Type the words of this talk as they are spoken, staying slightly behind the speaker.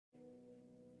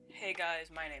Hey guys,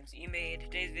 my name's Emade.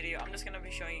 Today's video, I'm just going to be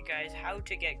showing you guys how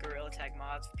to get Gorilla Tag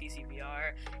mods for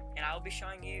PCVR, and I'll be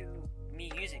showing you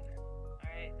me using them.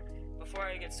 Alright, before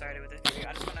I get started with this video,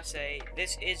 I just want to say,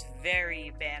 this is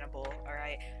very bannable,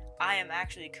 alright? I am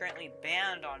actually currently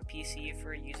banned on PC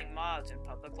for using mods in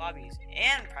public lobbies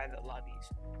and private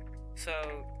lobbies.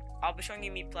 So, I'll be showing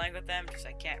you me playing with them, because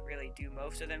I can't really do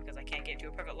most of them, because I can't get into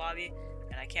a private lobby,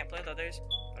 and I can't play with others,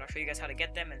 but I'll show you guys how to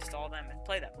get them, install them, and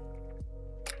play them.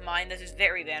 This is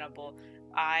very bannable.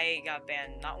 I got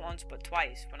banned not once but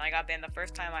twice. When I got banned the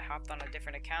first time, I hopped on a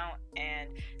different account, and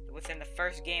within the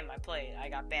first game I played, I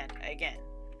got banned again.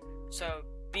 So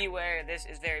beware, this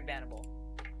is very bannable.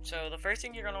 So the first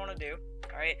thing you're going to want to do,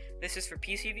 alright, this is for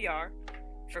PCVR.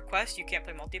 For Quest, you can't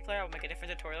play multiplayer. I'll make a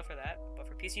different tutorial for that. But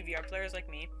for PCVR players like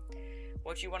me,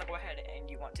 what you want to go ahead and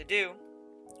you want to do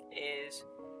is,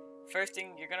 first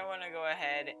thing, you're going to want to go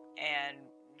ahead and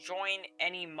join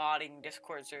any modding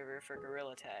Discord server for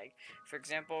Gorilla Tag. For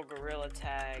example, Gorilla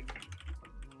Tag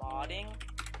modding.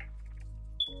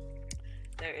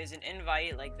 There is an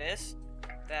invite like this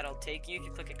that'll take you if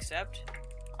you click accept.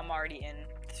 I'm already in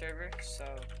the server, so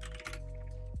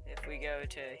if we go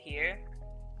to here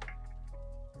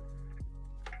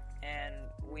and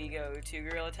we go to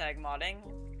Gorilla Tag modding,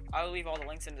 I'll leave all the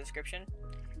links in the description.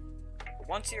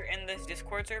 Once you're in this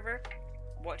Discord server,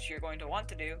 what you're going to want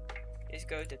to do is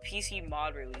go to PC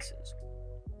mod releases.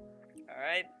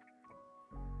 Alright,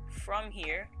 from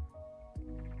here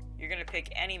you're gonna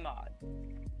pick any mod,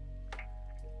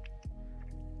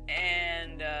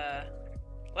 and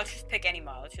let's just pick any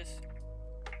mod.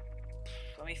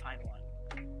 Let me find one.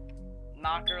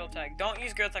 Not Gorilla Tag. Don't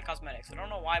use Gorilla Tag Cosmetics. I don't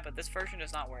know why, but this version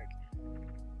does not work.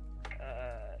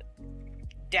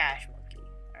 Dash Monkey.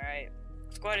 Alright,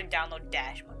 let's go ahead and download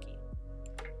Dash Monkey.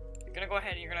 You're gonna go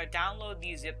ahead and you're gonna download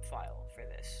the zip file for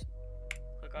this.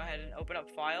 So go ahead and open up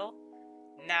file.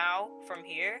 Now, from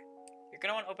here, you're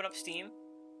gonna want to open up Steam.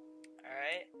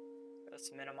 Alright,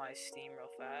 let's minimize Steam real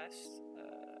fast.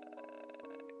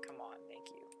 Come on, thank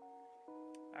you.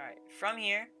 Alright, from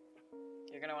here,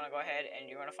 you're gonna want to go ahead and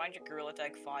you're gonna find your Gorilla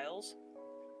Tag files.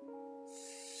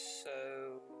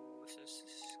 So, this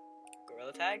is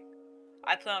Gorilla Tag.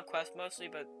 I play on Quest mostly,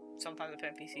 but sometimes I play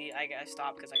on PC. I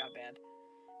stopped because I got banned.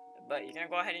 But you're going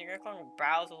to go ahead and you're going to click on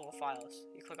Browse Local Files.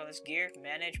 You click on this gear,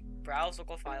 Manage, Browse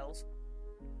Local Files.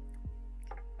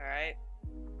 Alright.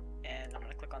 And I'm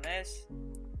going to click on this.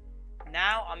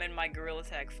 Now I'm in my Gorilla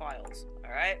Tag files.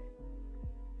 Alright.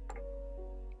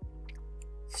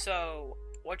 So,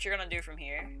 what you're going to do from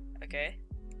here, okay,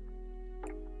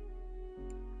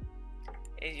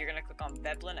 is you're going to click on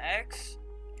Beplin X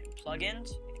and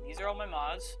Plugins. And these are all my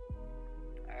mods.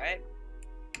 Alright.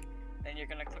 Then you're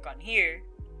going to click on here.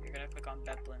 You're going to click on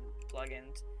Beplin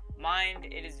plugins. Mind,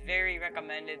 it is very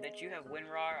recommended that you have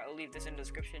WinRAR. I'll leave this in the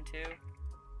description too.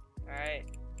 Alright.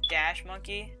 Dash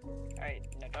Monkey. Alright,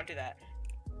 no, don't do that.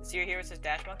 See here it says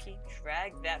Dash Monkey?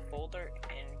 Drag that folder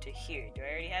into here. Do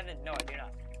I already have it? No, I do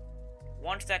not.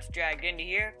 Once that's dragged into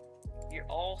here, you're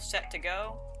all set to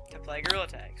go to play Gorilla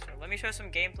Tag. So let me show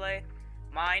some gameplay.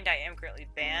 Mind, I am currently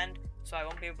banned, so I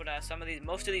won't be able to,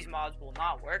 most of these mods will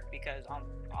not work because I'm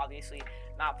obviously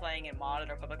not playing in modded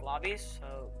or public lobbies,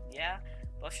 so yeah.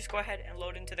 But let's just go ahead and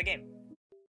load into the game.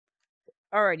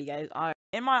 Alrighty guys,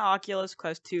 in my Oculus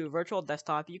Quest 2 virtual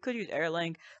desktop, you could use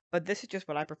Airlink, but this is just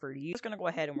what I prefer to use. I'm just gonna go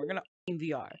ahead and we're gonna in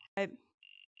VR. Right?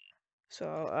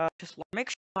 So just make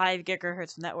sure 5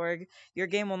 GHz network. Your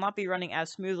game will not be running as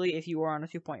smoothly if you were on a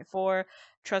 2.4.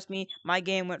 Trust me, my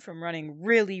game went from running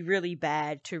really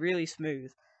bad to really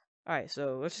smooth. Alright,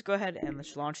 so let's just go ahead and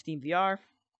let's launch Steam VR.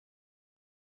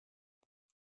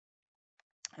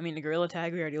 I mean, the Gorilla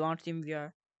Tag, we already launched Steam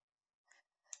VR.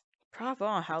 Bravo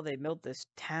on how they built this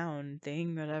town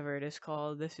thing, whatever it is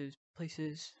called. This is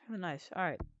really nice.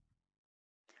 Alright.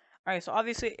 Alright, so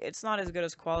obviously, it's not as good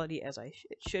as quality as it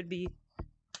should be.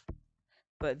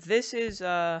 But this is,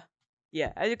 yeah,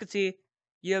 as you can see,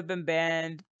 you have been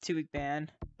banned, 2-week ban.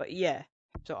 But yeah,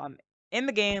 so I'm in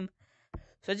the game.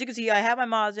 So as you can see, I have my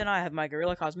mods in. I have my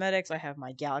Gorilla Cosmetics. I have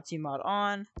my Galaxy mod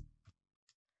on.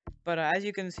 But as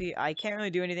you can see, I can't really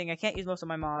do anything. I can't use most of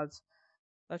my mods.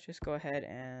 Let's just go ahead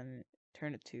and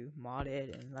turn it to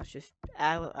modded. And let's just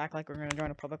act like we're going to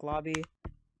join a public lobby.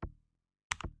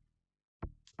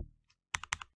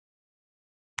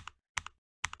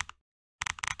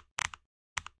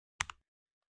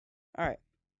 Alright.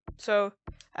 So,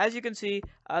 as you can see,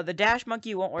 the Dash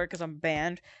Monkey won't work because I'm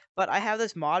banned. But I have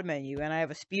this mod menu and I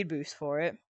have a speed boost for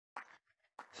it.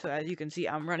 So as you can see,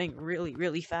 I'm running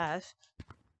really fast.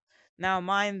 Now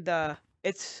mind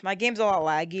my game's a lot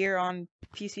laggier on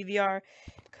PCVR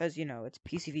because you know it's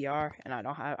PCVR, and I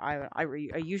don't have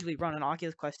I usually run an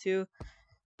Oculus Quest 2,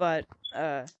 but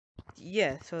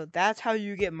yeah, so that's how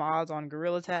you get mods on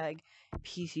Gorilla Tag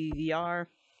PCVR.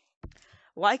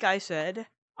 Like I said,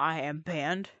 I am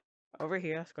banned over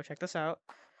here. Let's go check this out.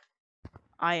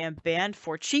 I am banned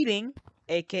for cheating,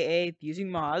 aka using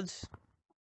mods.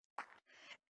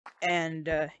 And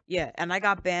yeah, and I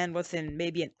got banned within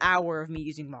maybe an hour of me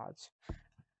using mods.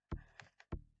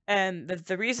 And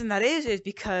the reason that is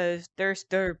because there's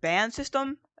their ban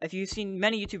system. If you've seen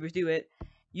many YouTubers do it,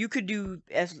 you could do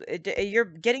you're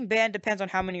getting banned depends on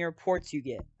how many reports you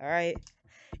get. All right,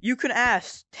 you can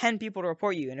ask 10 people to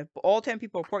report you, and if all 10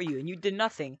 people report you and you did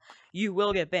nothing, you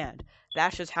will get banned.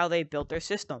 That's just how they built their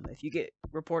system. If you get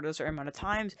reported a certain amount of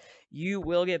times, you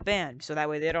will get banned. So that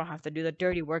way they don't have to do the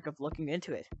dirty work of looking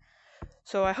into it.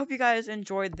 So I hope you guys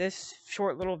enjoyed this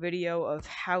short little video of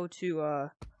how to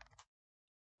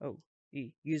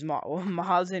use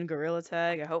mods in Gorilla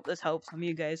Tag. I hope this helps some of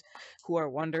you guys who are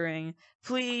wondering.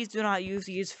 Please do not use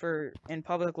these in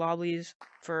public lobbies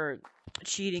for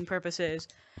cheating purposes.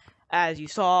 As you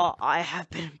saw, I have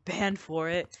been banned for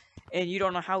it, and you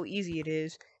don't know how easy it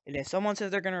is. And if someone says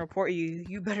they're gonna report you,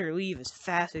 you better leave as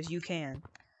fast as you can,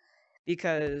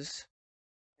 because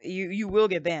you will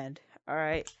get banned. All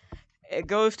right. It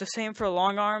goes the same for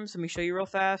long arms. Let me show you real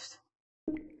fast.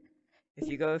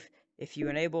 If you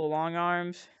enable long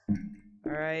arms,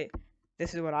 all right,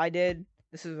 this is what I did.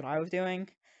 This is what I was doing.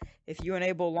 If you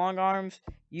enable long arms,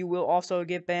 you will also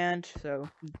get banned. So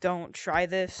don't try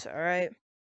this, all right?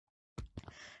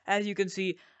 As you can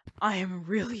see, I am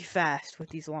really fast with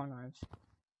these long arms.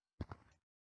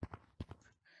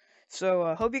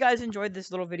 So hope you guys enjoyed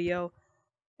this little video,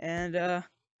 and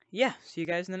yeah, see you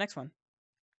guys in the next one.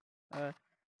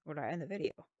 Where do I end the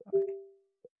video?